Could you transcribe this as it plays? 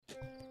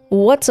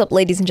What's up,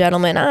 ladies and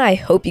gentlemen? I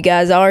hope you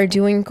guys are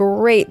doing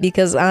great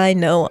because I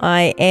know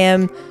I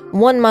am.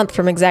 1 month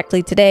from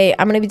exactly today,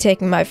 I'm going to be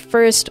taking my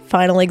first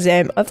final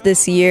exam of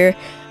this year,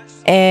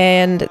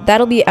 and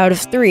that'll be out of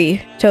 3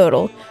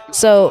 total.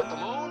 So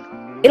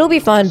it'll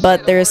be fun,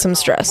 but there is some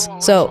stress.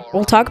 So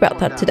we'll talk about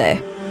that today.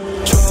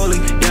 Truly,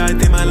 yeah, I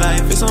think my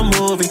life is a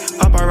movie.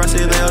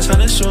 Paparazzi, they all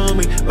tryna show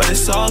me, but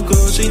it's all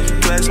Gucci.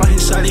 Flex like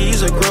his shawty,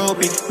 he's a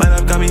groupie. My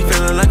life got me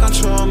feeling like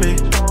control me.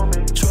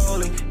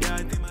 Truly, yeah,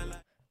 I think my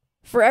life.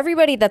 For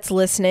everybody that's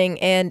listening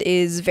and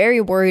is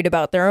very worried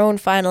about their own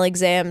final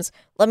exams,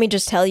 let me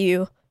just tell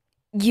you,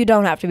 you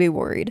don't have to be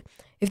worried.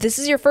 If this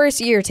is your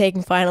first year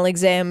taking final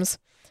exams,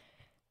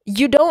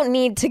 you don't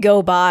need to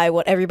go by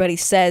what everybody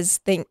says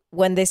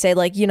when they say,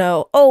 like,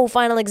 oh,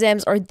 final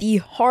exams are the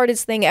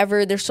hardest thing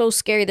ever. They're so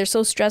scary. They're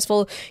so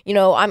stressful.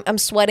 I'm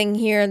sweating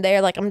here and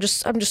there. Like, I'm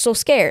just so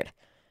scared.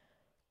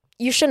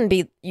 You shouldn't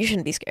be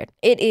scared.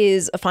 It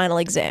is a final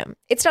exam.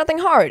 It's nothing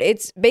hard.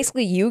 It's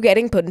basically you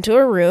getting put into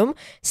a room,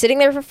 sitting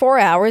there for 4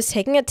 hours,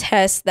 taking a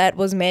test that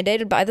was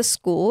mandated by the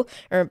school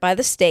or by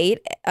the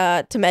state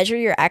to measure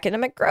your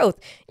academic growth.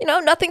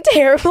 Nothing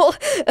terrible,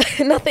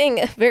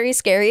 nothing very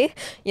scary,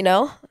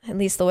 at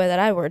least the way that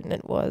I worded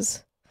it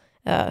was.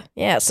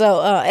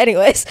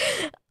 Anyways,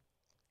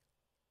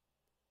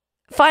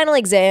 final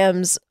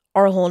exams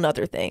are a whole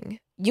nother thing.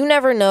 You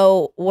never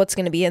know what's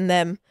going to be in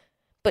them,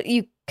 but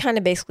you kind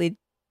of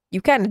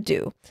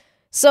do.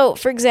 So,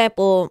 for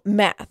example,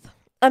 math.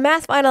 A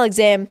math final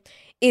exam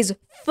is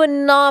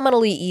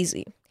phenomenally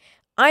easy.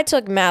 I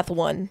took Math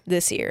 1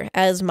 this year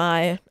as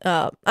my,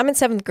 I'm in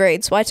 7th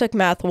grade, so I took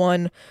Math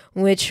 1,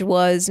 which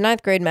was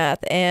 9th grade math,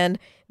 and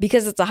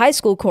because it's a high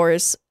school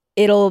course,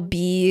 it'll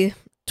be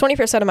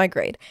 20% of my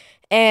grade.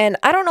 And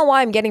I don't know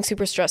why I'm getting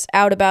super stressed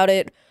out about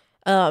it,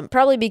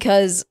 probably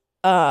because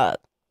I'm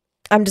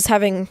just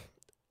having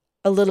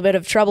a little bit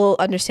of trouble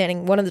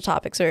understanding one of the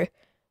topics,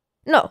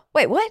 no,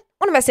 wait, what?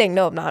 What am I saying?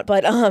 No, I'm not.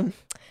 But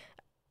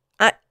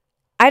I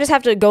just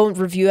have to go and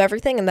review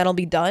everything, and then I'll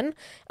be done.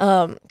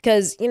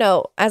 Because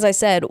as I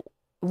said,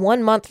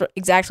 1 month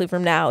exactly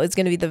from now is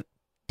going to be the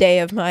day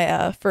of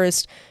my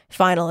first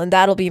final, and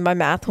that'll be my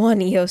Math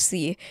 1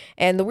 EOC.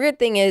 And the weird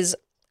thing is,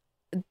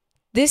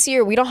 this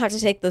year we don't have to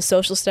take the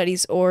social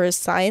studies or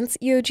science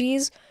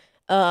EOGs.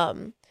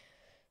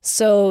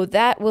 So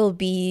that's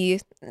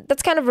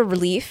kind of a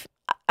relief.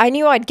 I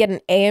knew I'd get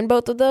an A in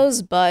both of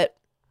those, but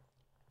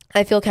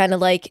I feel kind of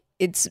like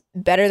it's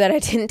better that I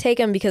didn't take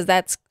them because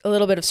that's a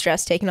little bit of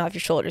stress taken off your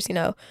shoulders,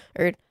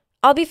 or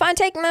I'll be fine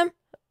taking them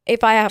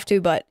if I have to,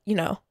 but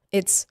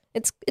it's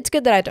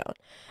good that I don't.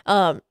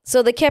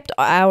 So they kept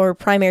our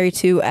primary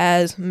 2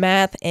 as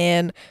math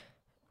and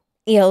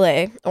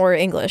ELA or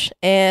English.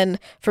 And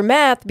for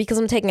math, because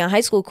I'm taking a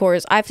high school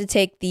course, I have to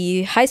take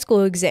the high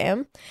school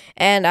exam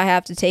and I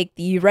have to take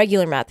the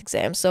regular math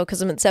exam. So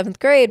because I'm in 7th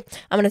grade,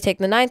 I'm going to take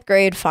the 9th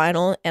grade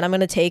final and I'm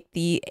going to take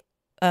the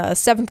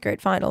 7th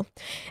grade final.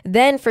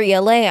 Then for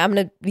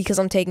ELA, because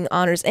I'm taking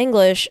honors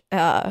English,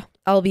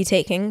 I'll be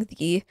taking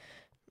the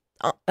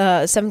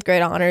 7th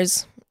grade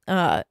honors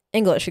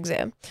English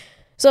exam.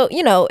 So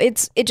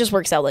it just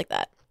works out like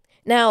that.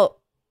 Now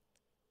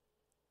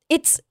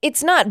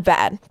it's not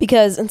bad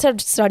because instead of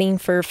studying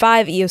for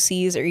 5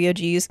 EOCs or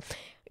EOGs,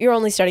 you're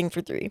only studying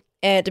for 3.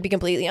 And to be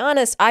completely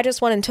honest, I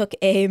just went and took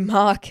a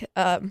mock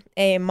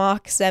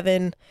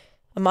 7th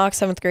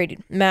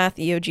grade math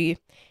EOG.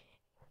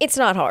 It's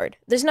not hard.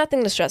 There's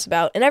nothing to stress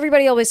about. And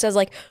everybody always says,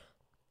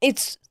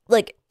 it's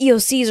like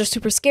EOCs are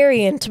super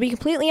scary. And to be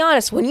completely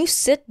honest, when you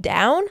sit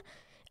down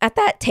at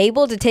that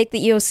table to take the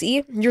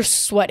EOC, you're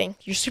sweating.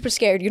 You're super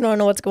scared. You don't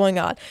know what's going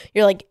on.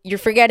 You're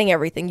forgetting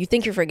everything. You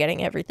think you're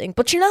forgetting everything,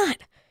 but you're not.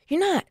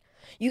 You're not.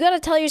 You got to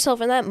tell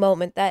yourself in that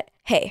moment that,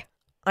 hey,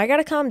 I got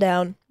to calm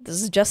down.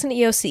 This is just an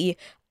EOC.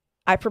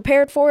 I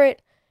prepared for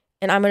it,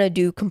 and I'm going to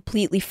do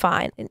completely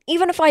fine. And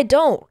even if I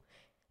don't,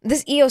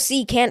 this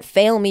EOC can't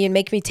fail me and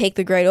make me take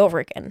the grade over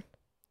again.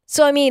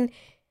 So,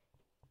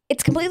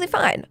 it's completely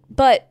fine.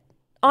 But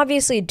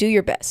obviously, do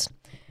your best.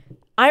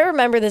 I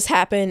remember this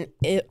happened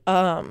in,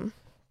 I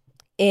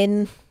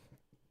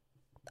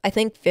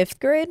think, 5th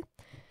grade?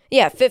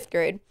 Yeah, 5th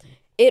grade.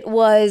 It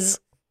was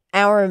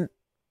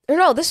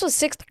this was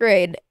 6th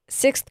grade.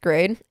 6th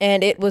grade,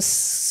 and it was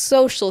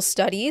social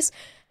studies.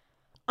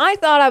 I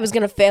thought I was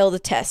going to fail the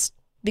test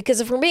because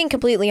if we're being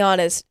completely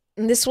honest,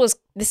 this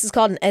is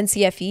called an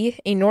NCFE,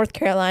 a North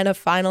Carolina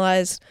final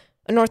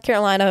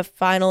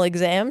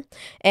exam,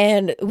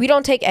 and we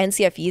don't take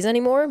NCFEs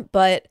anymore,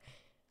 but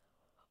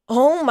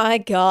oh my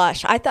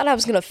gosh, I thought I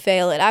was going to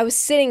fail it. I was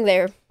sitting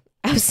there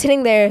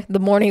the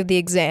morning of the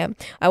exam.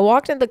 I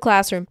walked into the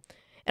classroom,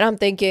 and I'm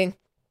thinking,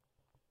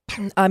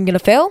 I'm going to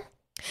fail.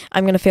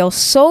 I'm going to fail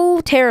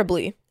so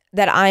terribly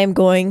that I am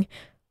going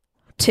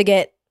to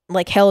get,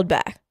 held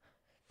back.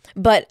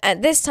 But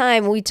at this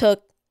time, we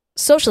took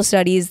social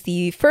studies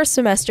the first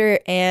semester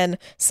and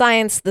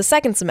science the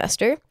second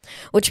semester,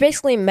 which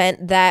basically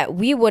meant that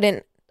we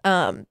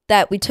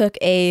took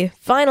a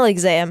final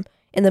exam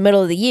in the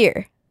middle of the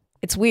year.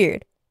 It's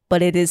weird,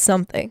 but it is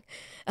something.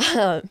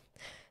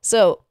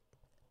 So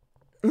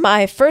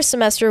my first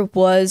semester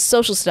was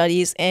social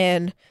studies,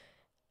 and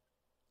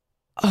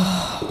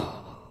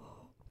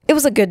it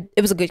was a good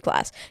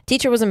class.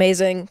 Teacher was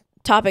amazing.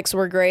 Topics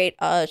were great.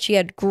 She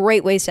had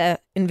great ways to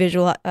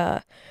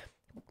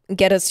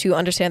get us to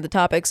understand the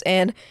topics.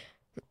 And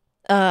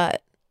I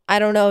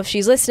don't know if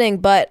she's listening,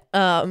 but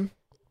I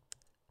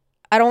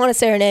don't want to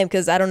say her name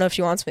because I don't know if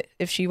she wants me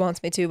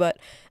to. But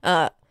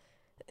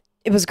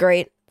it was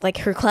great. Like,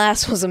 her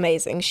class was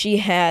amazing.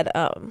 She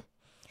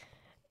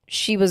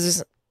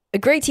was a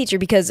great teacher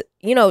because,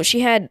 you know, she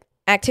had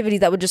activities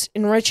that would just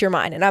enrich your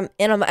mind, and I'm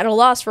at a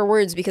loss for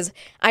words because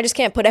I just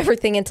can't put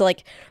everything into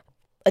like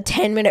a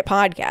 10-minute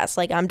podcast.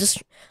 Like, I'm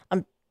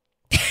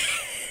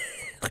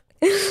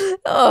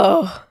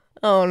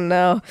oh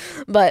no.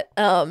 But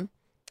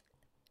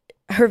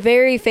her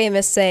very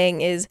famous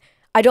saying is,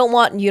 "I don't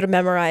want you to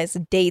memorize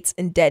dates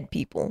and dead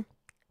people."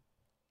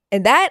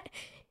 And that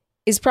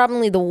is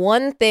probably the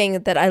one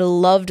thing that I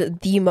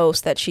loved the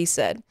most that she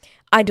said.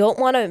 I don't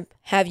want to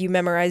have you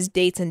memorize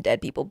dates and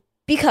dead people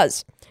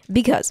because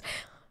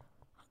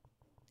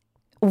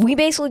we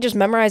basically just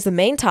memorize the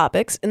main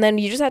topics, and then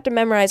you just have to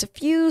memorize a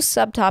few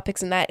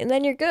subtopics in that, and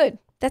then you're good.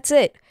 That's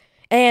it.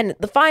 And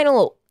the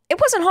final, it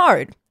wasn't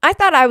hard. I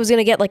thought I was going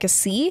to get like a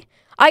C.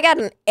 I got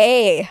an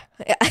A.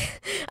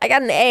 I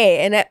got an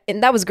A,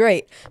 and that was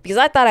great because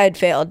I thought I had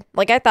failed.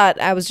 Like, I thought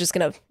I was just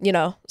going to, you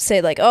know, say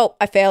like, oh,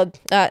 I failed.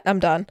 I'm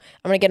done.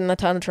 I'm going to get in a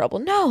ton of trouble.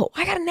 No,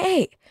 I got an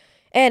A.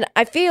 And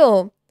I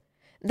feel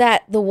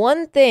that the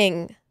one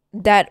thing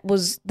that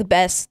was the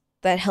best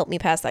that helped me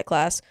pass that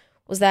class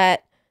was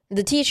that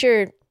the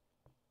teacher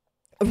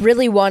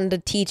really wanted to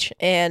teach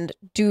and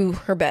do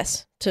her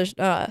best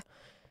to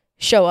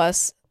show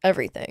us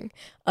everything.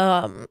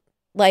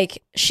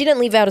 Like, she didn't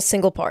leave out a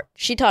single part.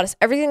 She taught us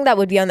everything that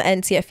would be on the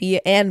NCFE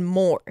and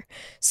more.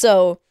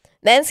 So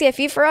the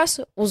NCFE for us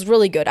was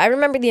really good. I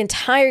remember the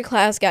entire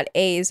class got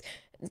A's.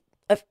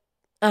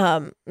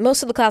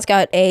 Most of the class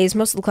got A's.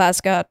 Most of the class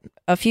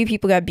a few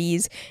people got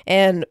B's,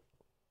 and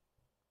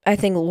I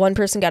think one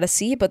person got a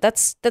C. But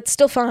that's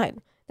still fine.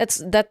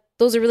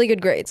 Those are really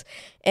good grades.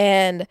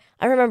 And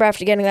I remember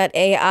after getting that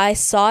A, I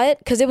saw it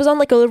because it was on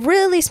like a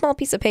really small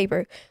piece of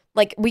paper.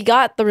 Like, we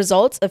got the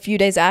results a few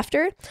days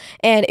after,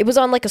 and it was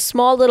on like a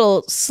small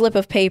little slip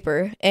of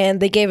paper, and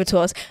they gave it to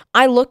us.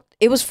 I looked,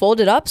 it was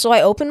folded up, so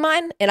I opened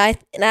mine, and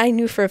I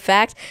knew for a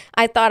fact,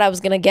 I thought I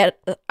was gonna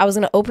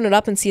open it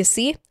up and see a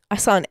C. I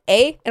saw an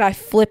A, and I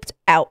flipped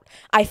out.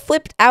 I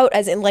flipped out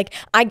as in, like,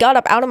 I got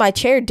up out of my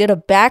chair, did a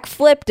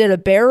backflip, did a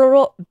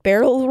barrel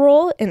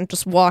roll, and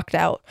just walked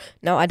out.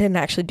 No, I didn't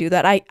actually do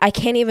that. I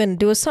can't even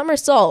do a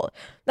somersault.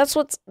 That's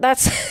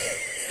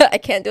I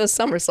can't do a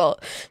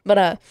somersault.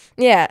 But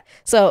yeah.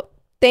 So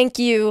thank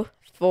you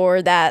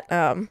for that.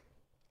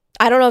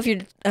 I don't know if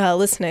you're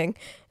listening,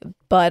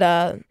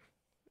 but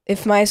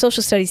if my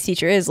social studies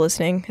teacher is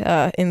listening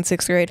in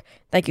 6th grade,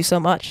 thank you so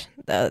much.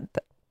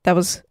 That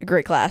was a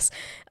great class.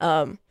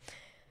 And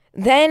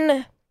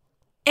that's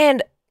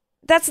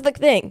the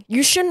thing.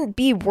 You shouldn't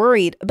be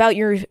worried about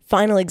your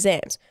final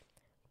exams.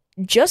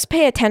 Just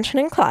pay attention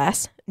in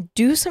class,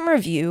 do some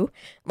review,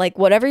 like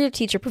whatever your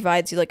teacher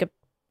provides you, like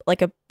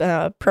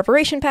a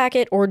preparation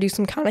packet, or do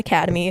some Khan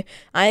Academy,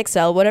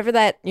 IXL, whatever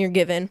that you're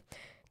given.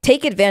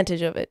 Take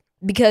advantage of it,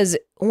 because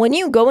when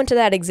you go into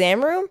that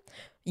exam room,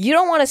 you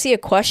don't want to see a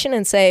question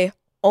and say,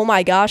 oh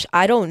my gosh,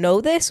 I don't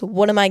know this.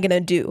 What am I going to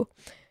do?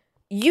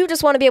 You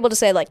just want to be able to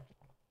say, like,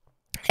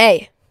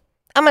 hey,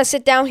 I'm going to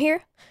sit down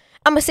here.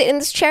 I'm going to sit in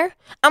this chair.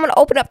 I'm going to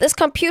open up this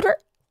computer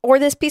or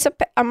this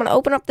I'm going to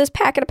open up this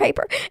packet of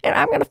paper, and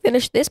I'm going to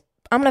finish this.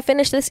 I'm going to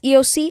finish this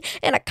EOC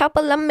in a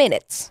couple of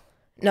minutes.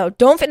 No,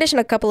 don't finish in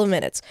a couple of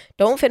minutes.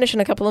 Don't finish in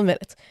a couple of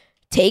minutes.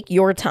 Take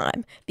your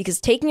time, because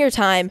taking your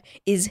time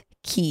is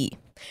key.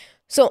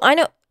 So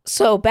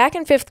back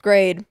in 5th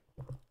grade,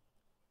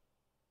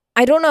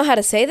 I don't know how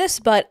to say this,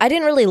 but I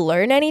didn't really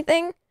learn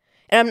anything.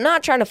 And I'm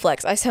not trying to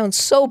flex. I sound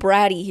so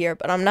bratty here,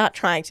 but I'm not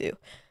trying to.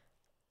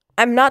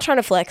 I'm not trying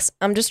to flex.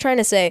 I'm just trying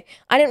to say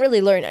I didn't really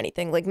learn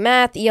anything. Like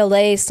math,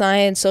 ELA,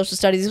 science, social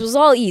studies, it was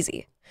all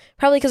easy.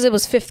 Probably because it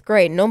was 5th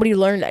grade. Nobody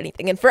learned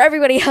anything. And for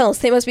everybody else,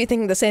 they must be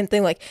thinking the same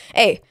thing. Like,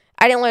 hey,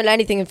 I didn't learn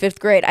anything in 5th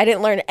grade. I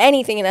didn't learn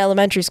anything in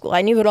elementary school.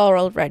 I knew it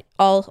all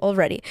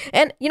already.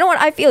 And you know what?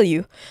 I feel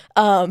you.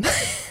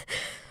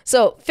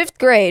 So 5th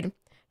grade,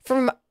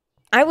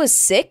 I was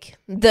sick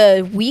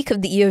the week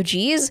of the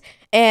EOGs,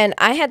 and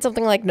I had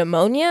something like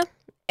pneumonia,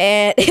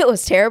 and it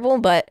was terrible.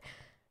 But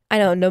I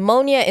know,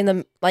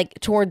 pneumonia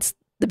towards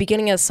the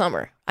beginning of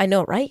summer. I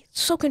know, right?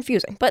 So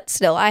confusing. But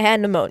still, I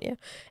had pneumonia,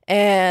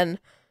 and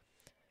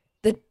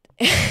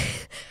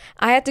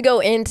I had to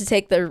go in to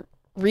take the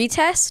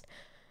retest,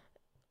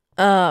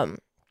 or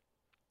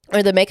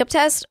the makeup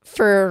test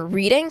for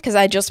reading, because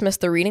I just missed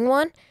the reading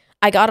one.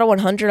 I got a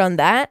 100 on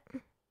that,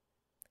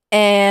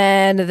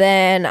 and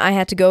then I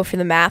had to go for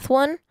the math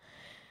one,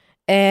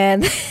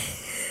 and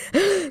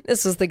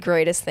this was the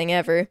greatest thing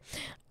ever.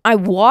 I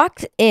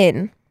walked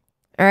in,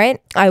 all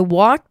right?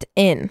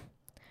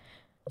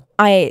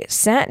 I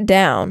sat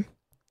down,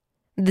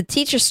 The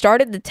teacher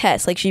started the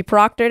test. Like, she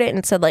proctored it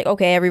and said, like,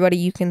 okay, everybody,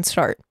 you can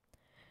start.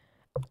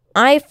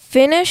 I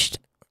finished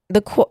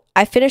the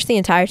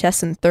entire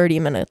test in 30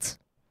 minutes.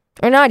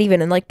 Or not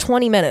even, in like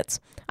 20 minutes.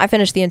 I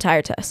finished the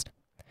entire test.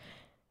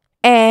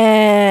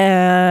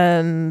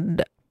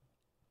 And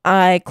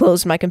I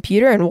closed my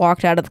computer and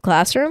walked out of the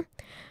classroom.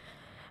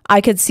 I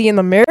could see in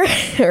the mirror,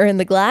 or in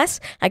the glass,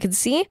 I could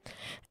see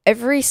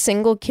every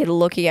single kid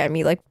looking at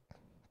me like,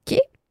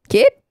 kid,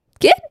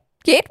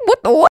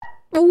 what?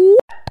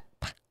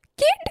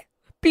 Kid,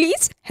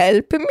 please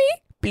help me,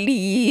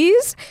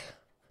 please.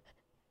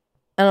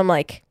 And I'm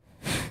like,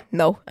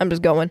 no, I'm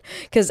just going.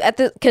 Because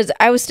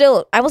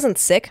I wasn't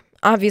sick.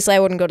 Obviously, I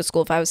wouldn't go to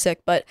school if I was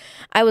sick, but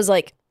I was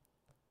like,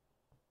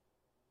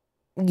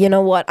 you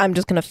know what? I'm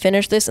just going to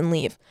finish this and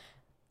leave.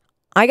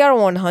 I got a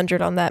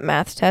 100 on that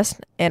math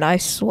test, and I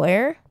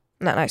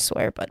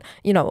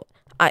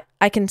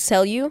can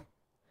tell you,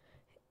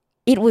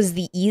 it was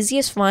the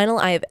easiest final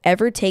I have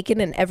ever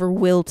taken and ever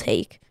will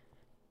take.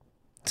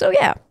 So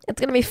yeah, it's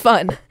going to be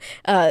fun.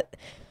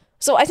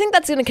 So I think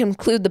that's going to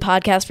conclude the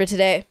podcast for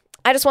today.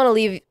 I just want to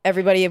leave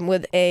everybody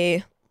with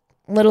a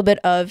little bit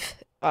of,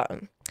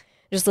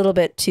 just a little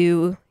bit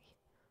to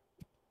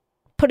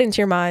put into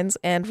your minds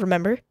and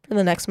remember for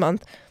the next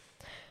month.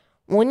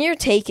 When you're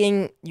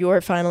taking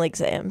your final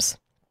exams,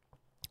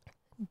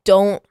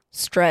 don't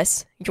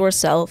stress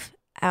yourself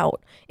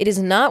out. It is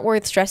not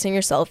worth stressing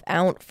yourself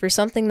out for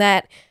something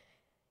that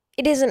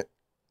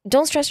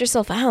don't stress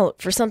yourself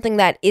out for something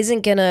that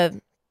isn't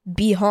gonna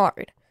be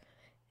hard.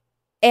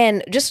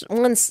 And just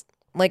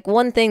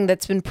one thing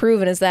that's been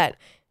proven is that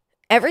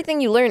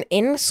everything you learn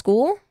in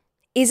school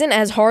isn't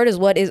as hard as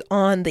what is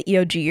on the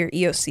EOG or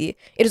EOC.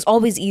 It is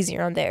always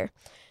easier on there.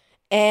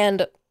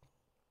 And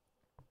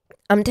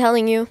I'm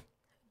telling you,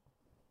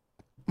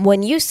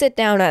 when you sit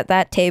down at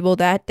that table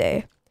that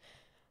day,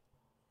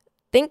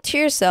 think to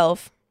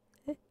yourself,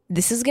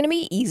 this is going to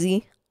be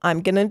easy.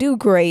 I'm going to do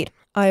great.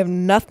 I have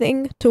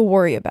nothing to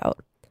worry about.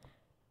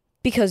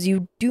 Because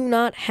you do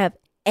not have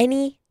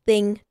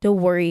anything to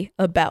worry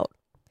about.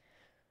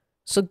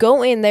 So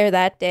go in there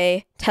that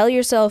day, tell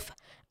yourself,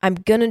 I'm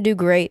going to do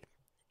great,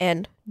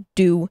 and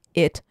do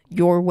it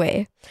your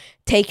way.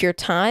 Take your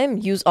time,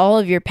 use all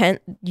of your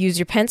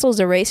pencils,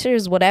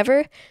 erasers,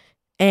 whatever,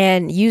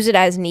 and use it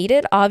as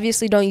needed.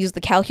 Obviously, don't use the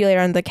calculator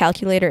on the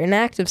calculator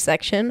inactive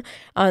section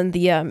on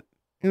the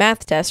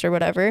math test or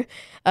whatever.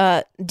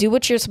 Do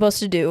what you're supposed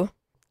to do.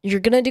 You're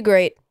going to do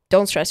great.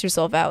 Don't stress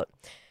yourself out.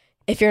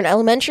 If you're in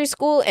elementary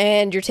school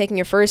and you're taking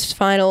your first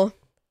final,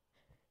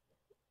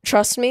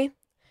 trust me,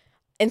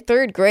 in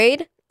third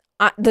grade,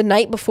 the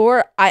night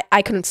before,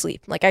 I couldn't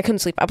sleep. I couldn't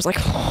sleep. I was like,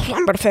 oh,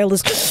 I'm going to fail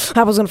this.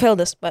 I was going to fail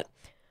this. But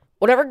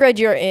whatever grade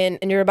you're in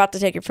and you're about to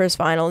take your first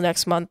final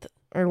next month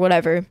or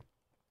whatever,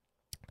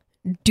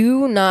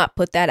 do not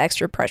put that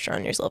extra pressure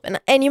on yourself.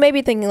 And you may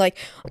be thinking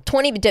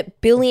 20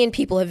 billion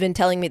people have been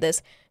telling me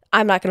this.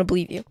 I'm not going to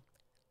believe you.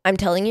 I'm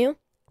telling you,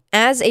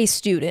 as a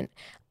student,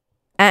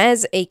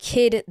 as a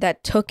kid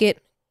that took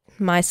it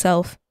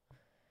myself,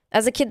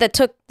 as a kid that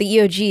took the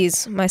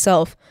EOGs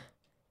myself,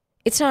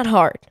 it's not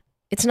hard.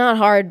 It's not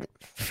hard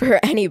for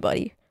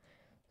anybody.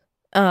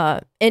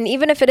 And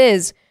even if it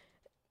is,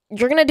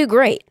 you're going to do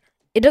great.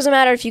 It doesn't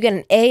matter if you get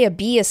an A, a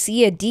B, a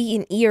C, a D,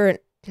 an E, or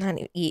not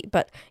an E,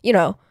 but,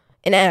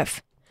 an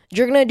F.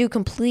 You're going to do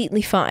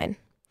completely fine.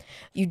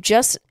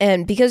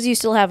 And because you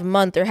still have a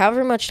month or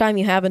however much time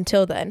you have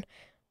until then,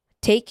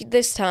 take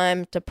this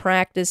time to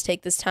practice,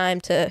 take this time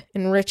to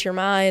enrich your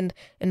mind,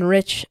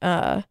 enrich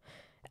your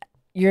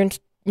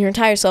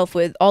entire self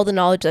with all the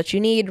knowledge that you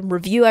need,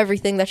 review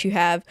everything that you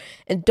have,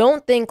 and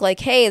don't think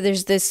hey,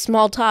 there's this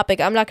small topic,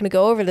 I'm not going to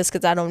go over this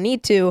because I don't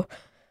need to.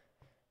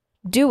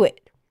 Do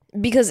it.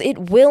 Because it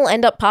will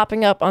end up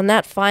popping up on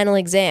that final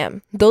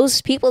exam.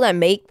 Those people that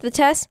make the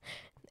test,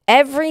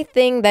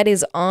 everything that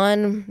is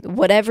on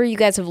whatever you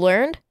guys have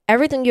learned,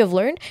 everything you have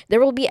learned, there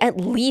will be at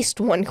least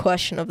one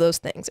question of those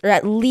things, or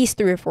at least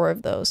 3 or 4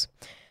 of those.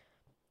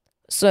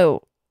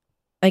 So,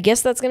 I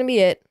guess that's going to be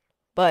it,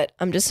 but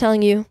I'm just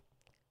telling you,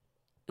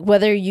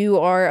 whether you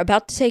are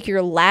about to take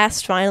your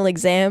last final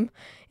exam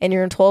and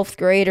you're in 12th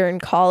grade or in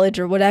college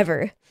or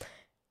whatever,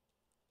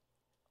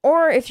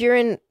 or if you're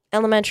in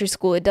elementary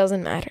school, it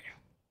doesn't matter.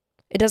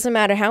 It doesn't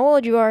matter how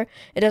old you are.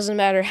 It doesn't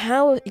matter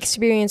how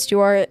experienced you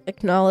are,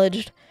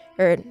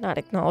 not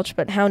acknowledged,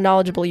 but how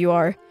knowledgeable you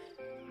are.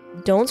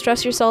 Don't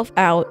stress yourself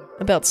out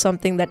about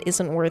something that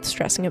isn't worth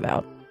stressing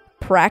about.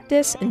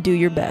 Practice and do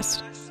your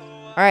best.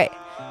 All right.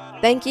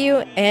 Thank you,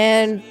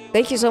 and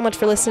thank you so much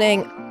for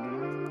listening.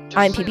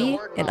 I'm PB,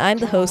 and I'm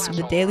the host of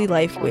The Daily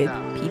Life with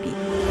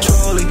PB.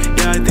 Truly,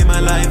 yeah, I think my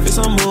life is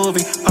a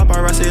movie.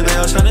 Paparazzi, they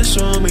all trying to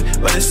show me,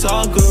 but it's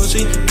all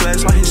Gucci.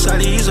 Flex like his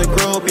shawty, he's a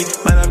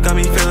groupie. My life got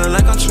me feeling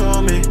like a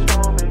troll me.